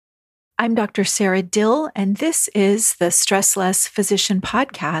I'm Dr. Sarah Dill, and this is the Stress Less Physician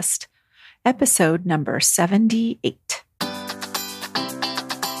Podcast, episode number 78.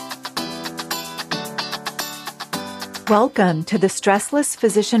 Welcome to the Stress Less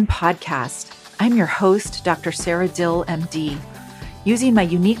Physician Podcast. I'm your host, Dr. Sarah Dill, MD. Using my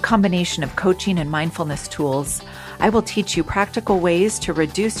unique combination of coaching and mindfulness tools, I will teach you practical ways to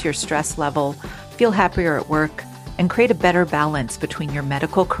reduce your stress level, feel happier at work, and create a better balance between your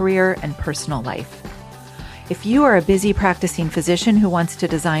medical career and personal life. If you are a busy practicing physician who wants to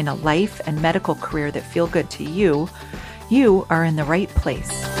design a life and medical career that feel good to you, you are in the right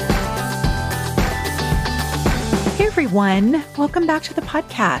place. Hey everyone, welcome back to the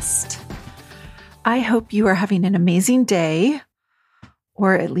podcast. I hope you are having an amazing day,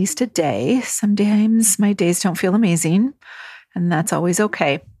 or at least a day. Sometimes my days don't feel amazing, and that's always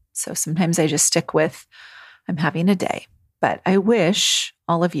okay. So sometimes I just stick with I'm having a day, but I wish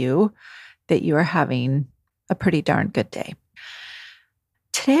all of you that you are having a pretty darn good day.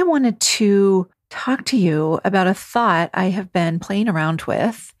 Today, I wanted to talk to you about a thought I have been playing around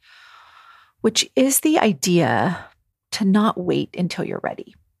with, which is the idea to not wait until you're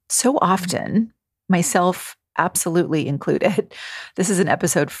ready. So often, myself absolutely included, this is an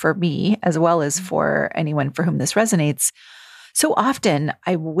episode for me as well as for anyone for whom this resonates. So often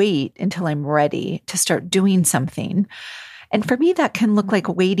I wait until I'm ready to start doing something. And for me, that can look like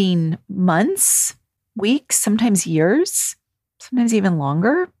waiting months, weeks, sometimes years, sometimes even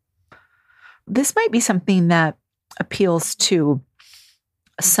longer. This might be something that appeals to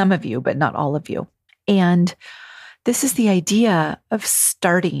some of you, but not all of you. And this is the idea of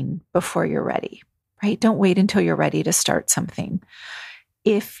starting before you're ready, right? Don't wait until you're ready to start something.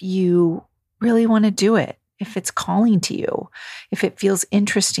 If you really want to do it, if it's calling to you, if it feels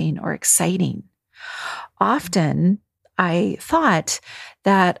interesting or exciting. Often I thought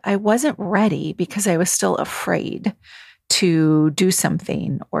that I wasn't ready because I was still afraid to do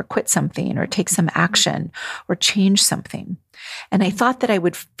something or quit something or take some action or change something. And I thought that I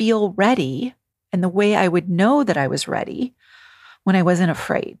would feel ready, and the way I would know that I was ready when I wasn't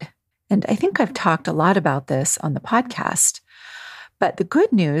afraid. And I think I've talked a lot about this on the podcast, but the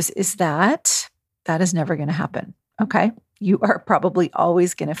good news is that is never going to happen. Okay. You are probably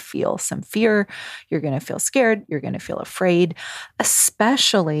always going to feel some fear. You're going to feel scared. You're going to feel afraid,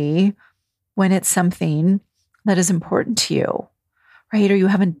 especially when it's something that is important to you, right? Or you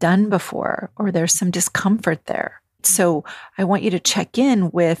haven't done before, or there's some discomfort there. So I want you to check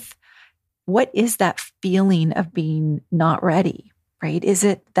in with what is that feeling of being not ready, right? Is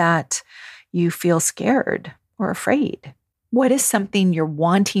it that you feel scared or afraid? What is something you're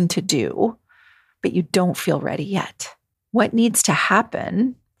wanting to do, but you don't feel ready yet? What needs to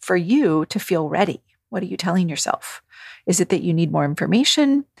happen for you to feel ready? What are you telling yourself? Is it that you need more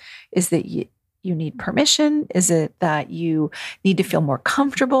information? Is that you need permission? Is it that you need to feel more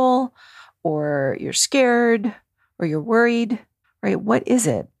comfortable, or you're scared, or you're worried, right? What is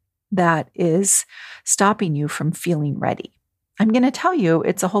it that is stopping you from feeling ready? I'm going to tell you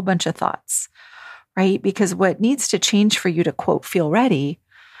it's a whole bunch of thoughts, right? Because what needs to change for you to, quote, feel ready,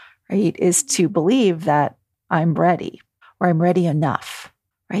 right, is to believe that I'm ready, or I'm ready enough,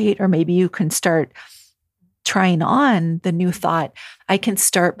 right? Or maybe you can start trying on the new thought, I can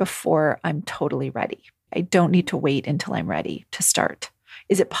start before I'm totally ready. I don't need to wait until I'm ready to start.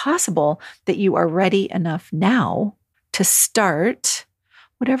 Is it possible that you are ready enough now to start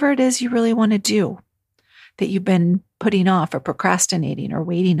whatever it is you really want to do that you've been putting off or procrastinating or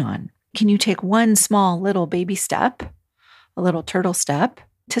waiting on? Can you take one small little baby step, a little turtle step,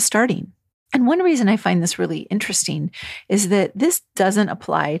 to starting? And one reason I find this really interesting is that this doesn't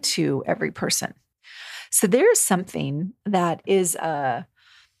apply to every person. So there's something that is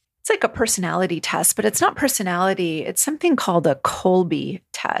it's like a personality test, but it's not personality. It's something called a Kolbe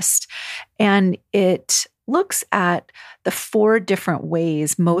test. And it looks at the 4 different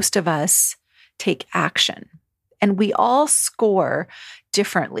ways most of us take action. And we all score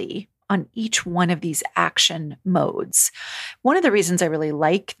differently on each one of these action modes. One of the reasons I really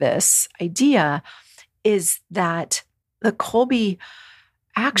like this idea is that the Kolbe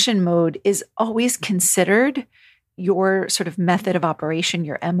action mode is always considered your sort of method of operation,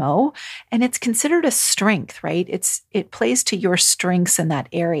 your MO, and it's considered a strength, right? It plays to your strengths in that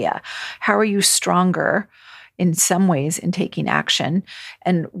area. How are you stronger in some ways in taking action?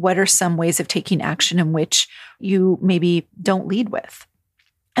 And what are some ways of taking action in which you maybe don't lead with?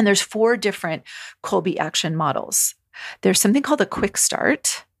 And there's 4 different Kolbe action models. There's something called a quick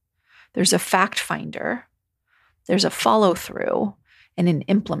start. There's a fact finder. There's a follow through and an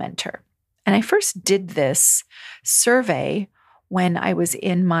implementer. And I first did this survey when I was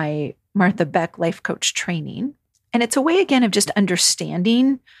in my Martha Beck Life Coach Training. And it's a way, again, of just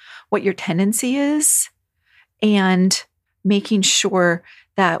understanding what your tendency is and making sure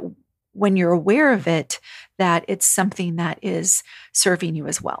that when you're aware of it, that it's something that is serving you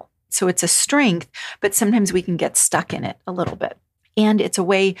as well. So it's a strength, but sometimes we can get stuck in it a little bit. And it's a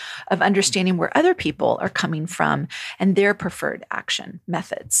way of understanding where other people are coming from and their preferred action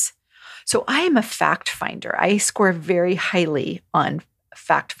methods. So I am a fact finder. I score very highly on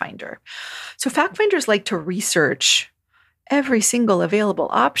fact finder. So fact finders like to research every single available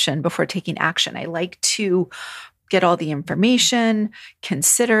option before taking action. I like to get all the information,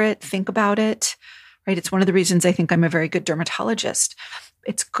 consider it, think about it, right? It's one of the reasons I think I'm a very good dermatologist.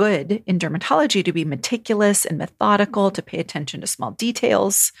 It's good in dermatology to be meticulous and methodical, to pay attention to small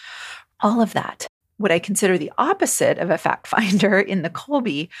details, all of that. What I consider the opposite of a fact finder in the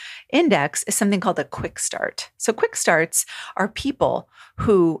Kolbe Index is something called a quick start. So quick starts are people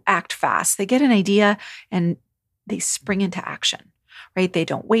who act fast. They get an idea and they spring into action, right? They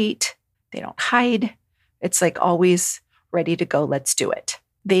don't wait. They don't hide. It's like always ready to go. Let's do it.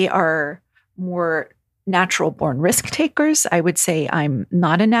 They are more natural born risk takers. I would say I'm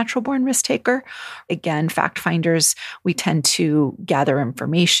not a natural born risk taker. Again, fact finders, we tend to gather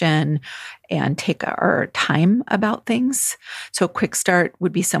information and take our time about things. So a quick start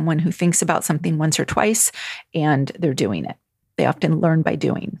would be someone who thinks about something once or twice and they're doing it. They often learn by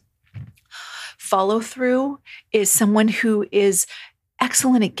doing. Follow through is someone who is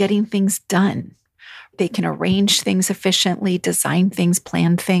excellent at getting things done. They can arrange things efficiently, design things,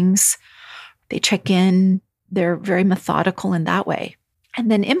 plan things. They check in. They're very methodical in that way.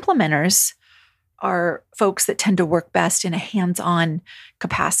 And then implementers are folks that tend to work best in a hands-on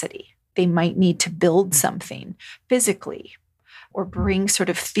capacity. They might need to build something physically or bring sort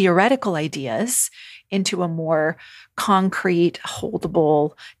of theoretical ideas into a more concrete,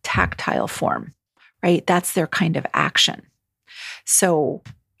 holdable, tactile form, right? That's their kind of action. So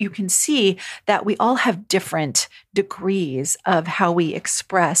you can see that we all have different degrees of how we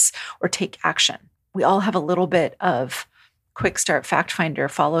express or take action. We all have a little bit of quick start, fact finder,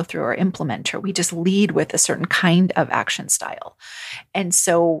 follow through, or implementer. We just lead with a certain kind of action style. And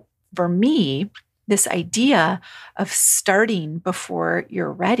so for me, this idea of starting before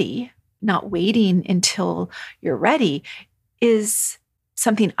you're ready, not waiting until you're ready, is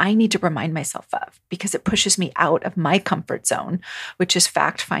something I need to remind myself of because it pushes me out of my comfort zone, which is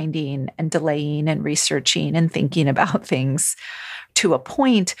fact finding and delaying and researching and thinking about things to a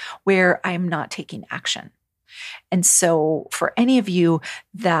point where I'm not taking action. And so for any of you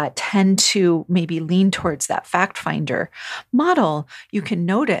that tend to maybe lean towards that fact finder model, you can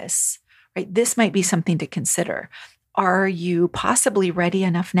notice, right? This might be something to consider. Are you possibly ready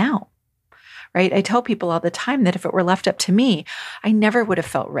enough now? Right? I tell people all the time that if it were left up to me, I never would have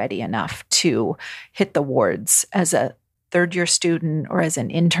felt ready enough to hit the wards as a third-year student or as an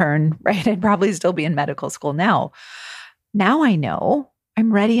intern, right? I'd probably still be in medical school now. Now I know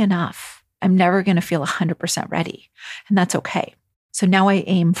I'm ready enough. I'm never going to feel 100% ready, and that's okay. So now I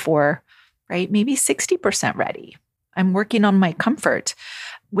aim for, right, maybe 60% ready. I'm working on my comfort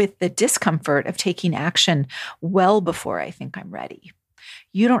with the discomfort of taking action well before I think I'm ready.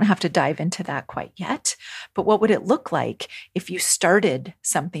 You don't have to dive into that quite yet, but what would it look like if you started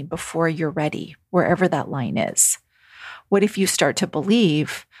something before you're ready, wherever that line is? What if you start to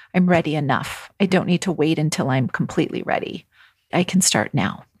believe, I'm ready enough. I don't need to wait until I'm completely ready. I can start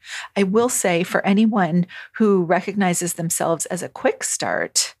now. I will say for anyone who recognizes themselves as a quick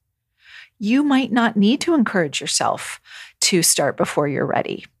start, you might not need to encourage yourself to start before you're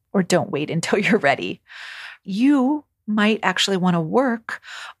ready or don't wait until you're ready. You might actually want to work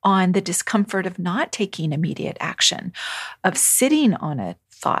on the discomfort of not taking immediate action, of sitting on a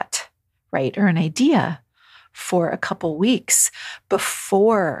thought, right, or an idea for a couple weeks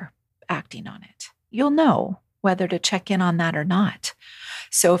before acting on it. You'll know whether to check in on that or not.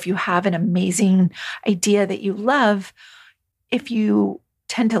 So if you have an amazing idea that you love, if you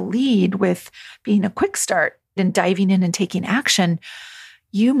tend to lead with being a quick start and diving in and taking action,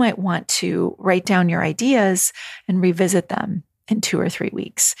 you might want to write down your ideas and revisit them in 2 or 3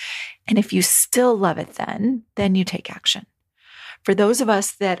 weeks. And if you still love it then you take action. For those of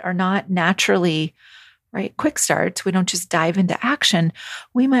us that are not naturally, right, quick starts, we don't just dive into action,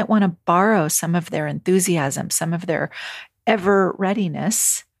 we might want to borrow some of their enthusiasm, some of their ever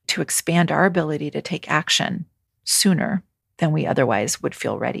readiness to expand our ability to take action sooner than we otherwise would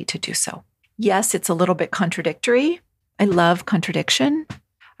feel ready to do so. Yes, it's a little bit contradictory. I love contradiction.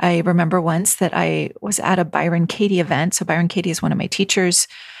 I remember once that I was at a Byron Katie event. So Byron Katie is one of my teachers.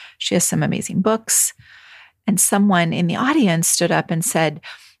 She has some amazing books. And someone in the audience stood up and said,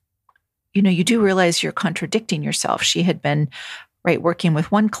 you do realize you're contradicting yourself. She had been working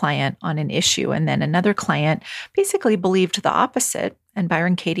with one client on an issue, and then another client basically believed the opposite. And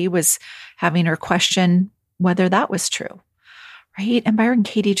Byron Katie was having her question whether that was true, right? And Byron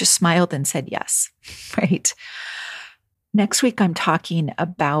Katie just smiled and said yes, right? Next week, I'm talking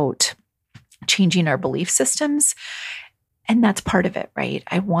about changing our belief systems, and that's part of it, right?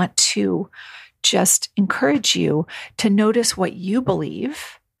 I want to just encourage you to notice what you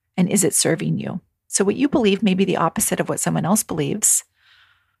believe and is it serving you? So what you believe may be the opposite of what someone else believes,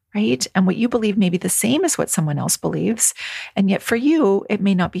 right? And what you believe may be the same as what someone else believes. And yet for you, it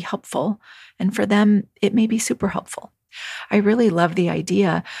may not be helpful. And for them, it may be super helpful. I really love the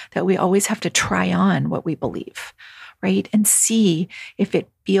idea that we always have to try on what we believe, right? And see if it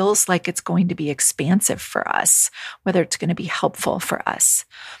feels like it's going to be expansive for us, whether it's going to be helpful for us.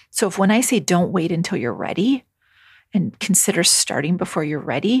 So if when I say don't wait until you're ready and consider starting before you're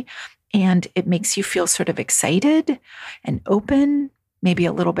ready, and it makes you feel sort of excited and open, maybe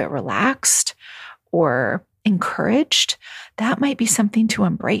a little bit relaxed or encouraged, that might be something to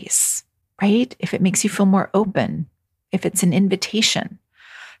embrace, right? If it makes you feel more open, if it's an invitation,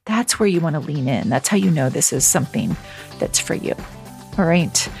 that's where you want to lean in. That's how you know this is something that's for you. All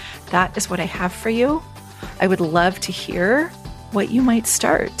right. That is what I have for you. I would love to hear what you might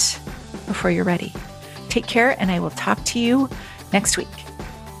start before you're ready. Take care, and I will talk to you next week.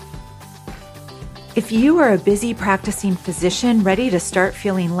 If you are a busy practicing physician ready to start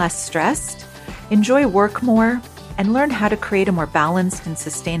feeling less stressed, enjoy work more, and learn how to create a more balanced and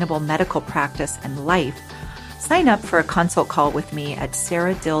sustainable medical practice and life, sign up for a consult call with me at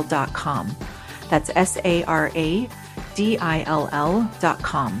sarahdill.com. That's SARADILL.com.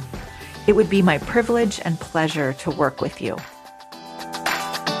 It would be my privilege and pleasure to work with you.